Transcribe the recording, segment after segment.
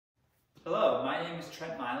Hello, my name is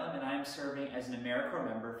Trent Milam and I am serving as an AmeriCorps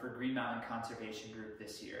member for Green Mountain Conservation Group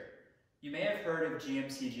this year. You may have heard of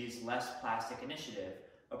GMCG's Less Plastic Initiative,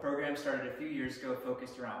 a program started a few years ago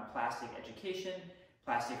focused around plastic education,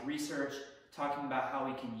 plastic research, talking about how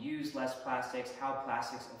we can use less plastics, how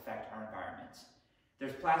plastics affect our environment.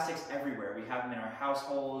 There's plastics everywhere. We have them in our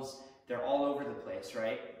households, they're all over the place,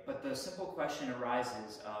 right? But the simple question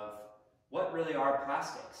arises of, what really are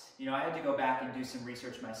plastics? I had to go back and do some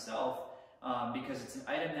research myself because it's an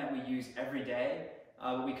item that we use every day,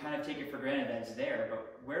 but we kind of take it for granted that it's there.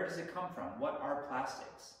 But where does it come from? What are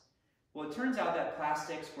plastics? Well, it turns out that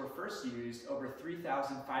plastics were first used over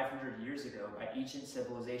 3,500 years ago by ancient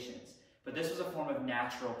civilizations. But this was a form of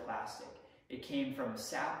natural plastic. It came from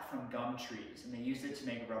sap from gum trees, and they used it to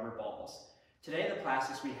make rubber balls. Today, the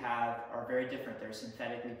plastics we have are very different. They're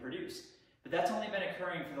synthetically produced. But that's only been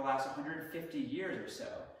occurring for the last 150 years or so.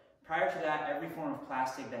 Prior to that, every form of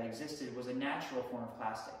plastic that existed was a natural form of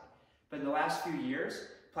plastic. But in the last few years,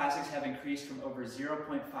 plastics have increased from over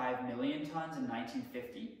 0.5 million tons in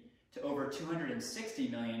 1950 to over 260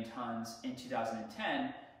 million tons in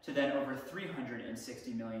 2010 to then over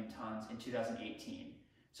 360 million tons in 2018.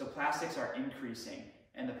 So plastics are increasing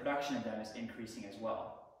and the production of them is increasing as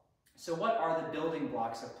well. So what are the building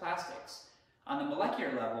blocks of plastics? On the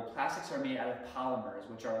molecular level, plastics are made out of polymers,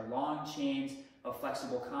 which are long chains of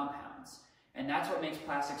flexible compounds. And that's what makes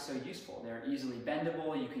plastics so useful. They're easily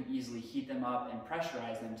bendable, you can easily heat them up and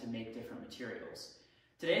pressurize them to make different materials.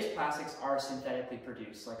 Today's plastics are synthetically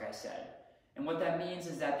produced, like I said. And what that means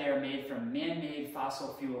is that they are made from man-made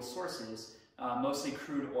fossil fuel sources, mostly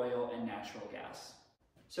crude oil and natural gas.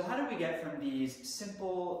 So how do we get from these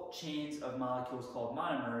simple chains of molecules called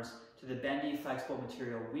monomers to the bendy, flexible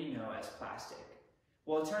material we know as plastic?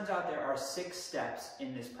 Well, it turns out there are 6 steps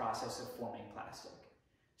in this process of forming plastic.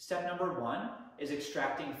 Step number 1 is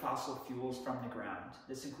extracting fossil fuels from the ground.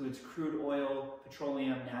 This includes crude oil,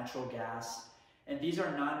 petroleum, natural gas, and these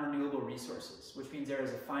are non-renewable resources, which means there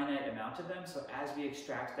is a finite amount of them, so as we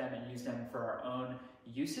extract them and use them for our own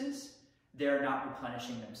uses, they're not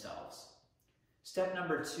replenishing themselves. Step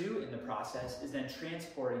number 2 in the process is then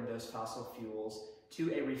transporting those fossil fuels to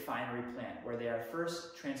a refinery plant where they are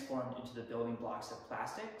first transformed into the building blocks of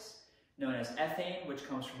plastics, known as ethane, which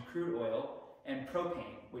comes from crude oil, and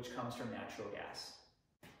propane, which comes from natural gas.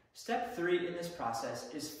 Step 3 in this process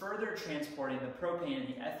is further transporting the propane and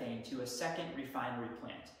the ethane to a second refinery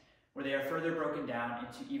plant, where they are further broken down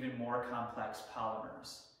into even more complex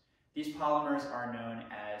polymers. These polymers are known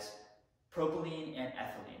as propylene and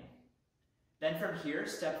ethylene. Then from here,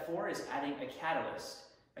 step 4 is adding a catalyst.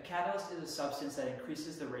 A catalyst is a substance that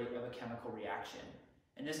increases the rate of a chemical reaction.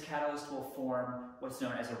 And this catalyst will form what's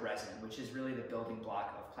known as a resin, which is really the building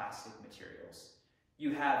block of plastic materials.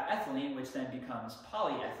 You have ethylene, which then becomes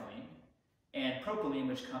polyethylene, and propylene,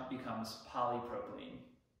 which becomes polypropylene.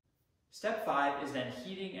 Step 5 is then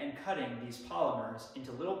heating and cutting these polymers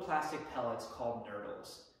into little plastic pellets called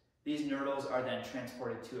nurdles. These nurdles are then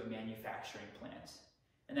transported to a manufacturing plant.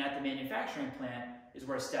 And at the manufacturing plant is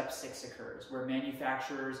where step 6 occurs, where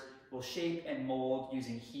manufacturers will shape and mold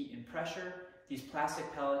using heat and pressure these plastic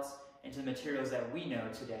pellets into the materials that we know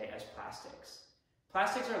today as plastics.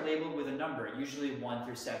 Plastics are labeled with a number, usually 1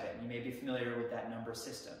 through 7. You may be familiar with that number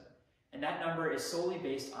system. And that number is solely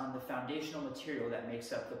based on the foundational material that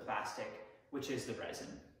makes up the plastic, which is the resin.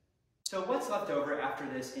 So what's left over after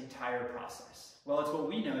this entire process? Well, it's what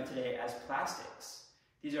we know today as plastics.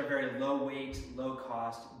 These are very low weight, low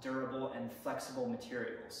cost, durable, and flexible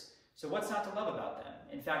materials. So what's not to love about them?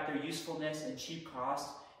 In fact, their usefulness and cheap cost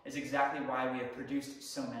is exactly why we have produced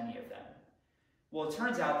so many of them. Well, it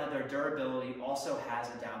turns out that their durability also has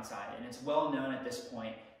a downside, and it's well known at this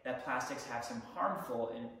point that plastics have some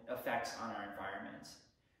harmful effects on our environment.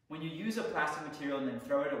 When you use a plastic material and then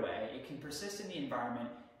throw it away, it can persist in the environment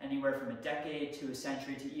anywhere from a decade to a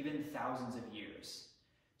century to even thousands of years.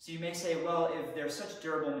 So you may say, well, if they're such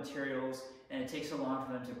durable materials and it takes so long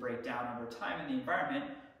for them to break down over time in the environment,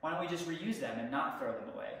 why don't we just reuse them and not throw them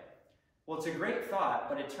away? Well, it's a great thought,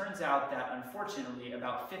 but it turns out that unfortunately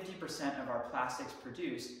about 50% of our plastics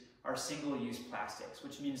produced are single-use plastics,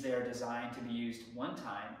 which means they are designed to be used one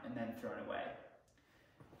time and then thrown away.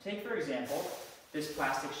 Take, for example, this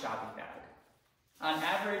plastic shopping bag. On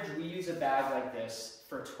average, we use a bag like this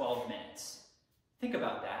for 12 minutes. Think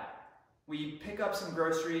about that. We pick up some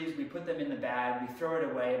groceries, we put them in the bag, we throw it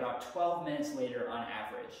away about 12 minutes later on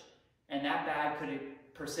average. And that bag could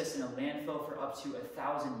persist in a landfill for up to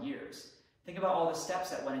 1,000 years. Think about all the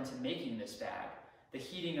steps that went into making this bag. The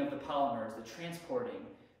heating of the polymers, the transporting,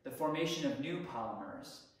 the formation of new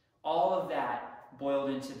polymers. All of that boiled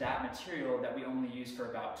into that material that we only use for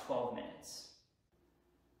about 12 minutes.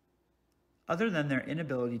 Other than their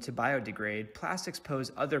inability to biodegrade, plastics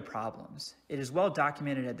pose other problems. It is well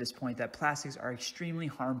documented at this point that plastics are extremely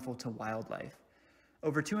harmful to wildlife.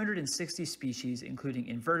 Over 260 species, including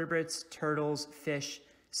invertebrates, turtles, fish,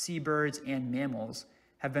 seabirds, and mammals,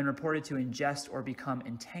 have been reported to ingest or become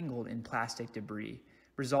entangled in plastic debris,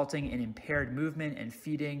 resulting in impaired movement and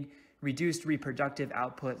feeding, reduced reproductive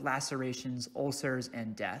output, lacerations, ulcers,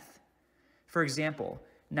 and death. For example,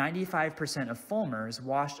 95% of fulmars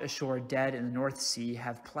washed ashore dead in the North Sea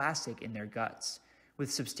have plastic in their guts,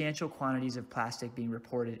 with substantial quantities of plastic being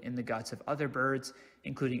reported in the guts of other birds,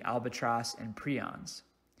 including albatross and prions.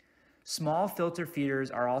 Small filter feeders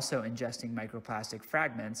are also ingesting microplastic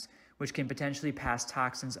fragments, which can potentially pass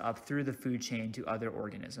toxins up through the food chain to other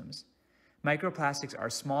organisms. Microplastics are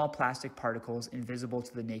small plastic particles invisible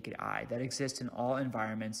to the naked eye that exist in all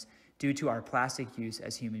environments due to our plastic use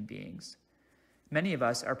as human beings. Many of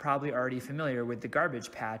us are probably already familiar with the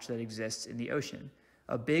garbage patch that exists in the ocean,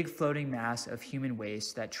 a big floating mass of human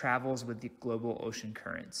waste that travels with the global ocean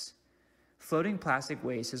currents. Floating plastic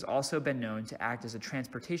waste has also been known to act as a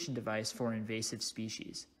transportation device for invasive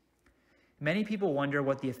species. Many people wonder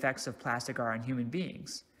what the effects of plastic are on human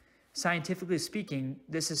beings. Scientifically speaking,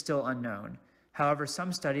 this is still unknown. However,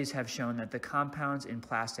 some studies have shown that the compounds in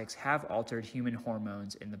plastics have altered human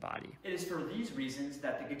hormones in the body. It is for these reasons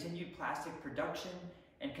that the continued plastic production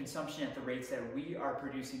and consumption at the rates that we are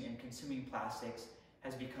producing and consuming plastics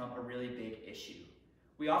has become a really big issue.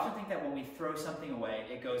 We often think that when we throw something away,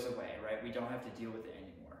 it goes away, right? We don't have to deal with it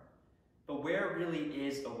anymore. But where really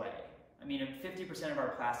is away? I mean, 50% of our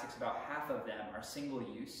plastics, about half of them are single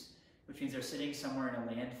use, which means they're sitting somewhere in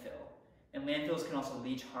a landfill. And landfills can also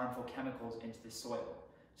leach harmful chemicals into the soil,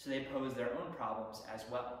 so they pose their own problems as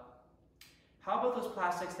well. How about those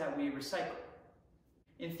plastics that we recycle?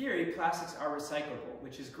 In theory, plastics are recyclable,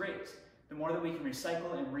 which is great. The more that we can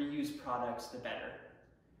recycle and reuse products, the better.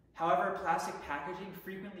 However, plastic packaging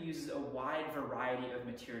frequently uses a wide variety of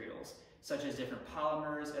materials, such as different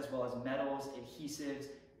polymers, as well as metals, adhesives,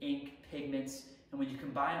 ink, pigments, and when you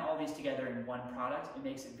combine all these together in one product, it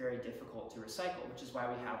makes it very difficult to recycle, which is why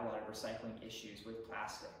we have a lot of recycling issues with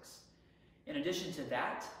plastics. In addition to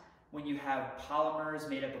that, when you have polymers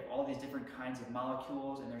made up of all these different kinds of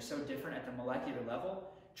molecules, and they're so different at the molecular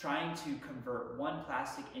level, trying to convert one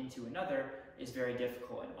plastic into another is very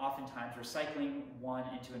difficult, and oftentimes recycling one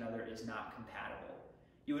into another is not compatible.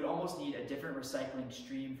 You would almost need a different recycling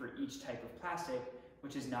stream for each type of plastic,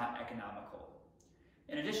 which is not economical.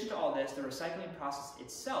 In addition to all this, the recycling process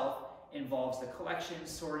itself involves the collection,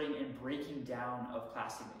 sorting, and breaking down of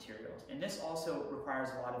plastic materials. And this also requires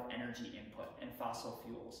a lot of energy input and fossil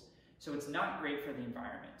fuels. So it's not great for the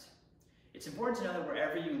environment. It's important to know that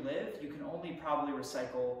wherever you live, you can only probably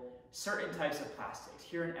recycle certain types of plastics.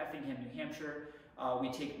 Here in Effingham, New Hampshire,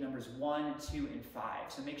 we take numbers 1, 2, and 5.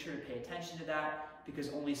 So make sure to pay attention to that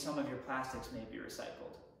because only some of your plastics may be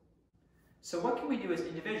recycled. So what can we do as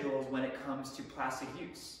individuals when it comes to plastic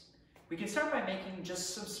use? We can start by making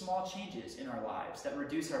just some small changes in our lives that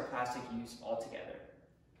reduce our plastic use altogether.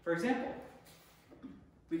 For example,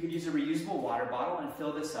 we could use a reusable water bottle and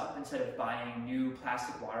fill this up instead of buying new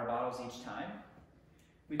plastic water bottles each time.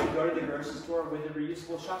 We could go to the grocery store with a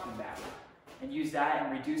reusable shopping bag and use that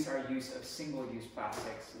and reduce our use of single-use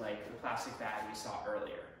plastics like the plastic bag we saw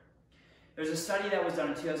earlier. There's a study that was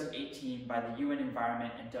done in 2018 by the UN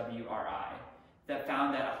Environment and WRI that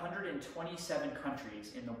found that 127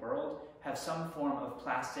 countries in the world have some form of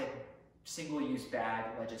plastic single-use bag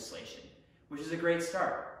legislation, which is a great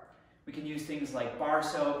start. We can use things like bar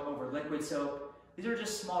soap over liquid soap. These are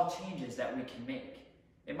just small changes that we can make.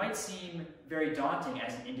 It might seem very daunting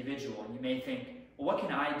as an individual, and you may think, well, what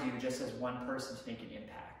can I do just as one person to make an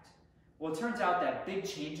impact? Well, it turns out that big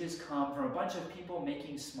changes come from a bunch of people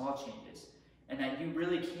making small changes, and that you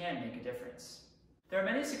really can make a difference. There are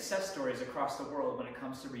many success stories across the world when it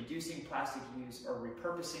comes to reducing plastic use or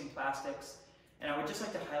repurposing plastics, and I would just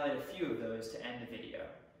like to highlight a few of those to end the video.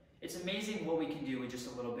 It's amazing what we can do with just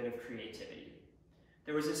a little bit of creativity.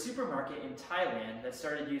 There was a supermarket in Thailand that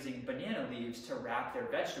started using banana leaves to wrap their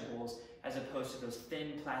vegetables as opposed to those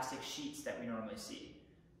thin plastic sheets that we normally see.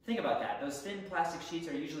 Think about that. Those thin plastic sheets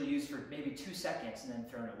are usually used for maybe 2 seconds and then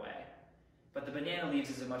thrown away. But the banana leaves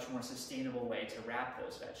is a much more sustainable way to wrap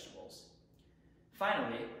those vegetables.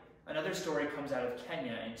 Finally, another story comes out of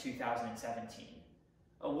Kenya in 2017.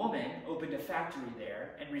 A woman opened a factory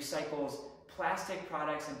there and recycles plastic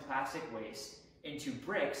products and plastic waste into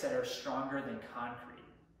bricks that are stronger than concrete.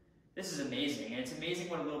 This is amazing, and it's amazing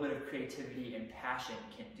what a little bit of creativity and passion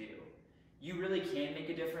can do. You really can make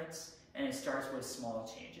a difference, and it starts with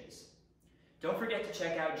small changes. Don't forget to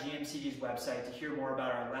check out GMCG's website to hear more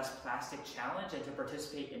about our Less Plastic Challenge and to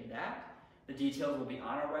participate in that. The details will be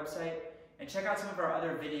on our website. And check out some of our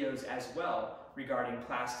other videos as well regarding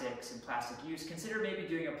plastics and plastic use. Consider maybe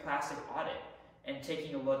doing a plastic audit and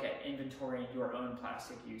taking a look at inventorying your own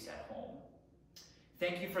plastic use at home.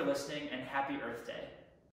 Thank you for listening, and happy Earth Day.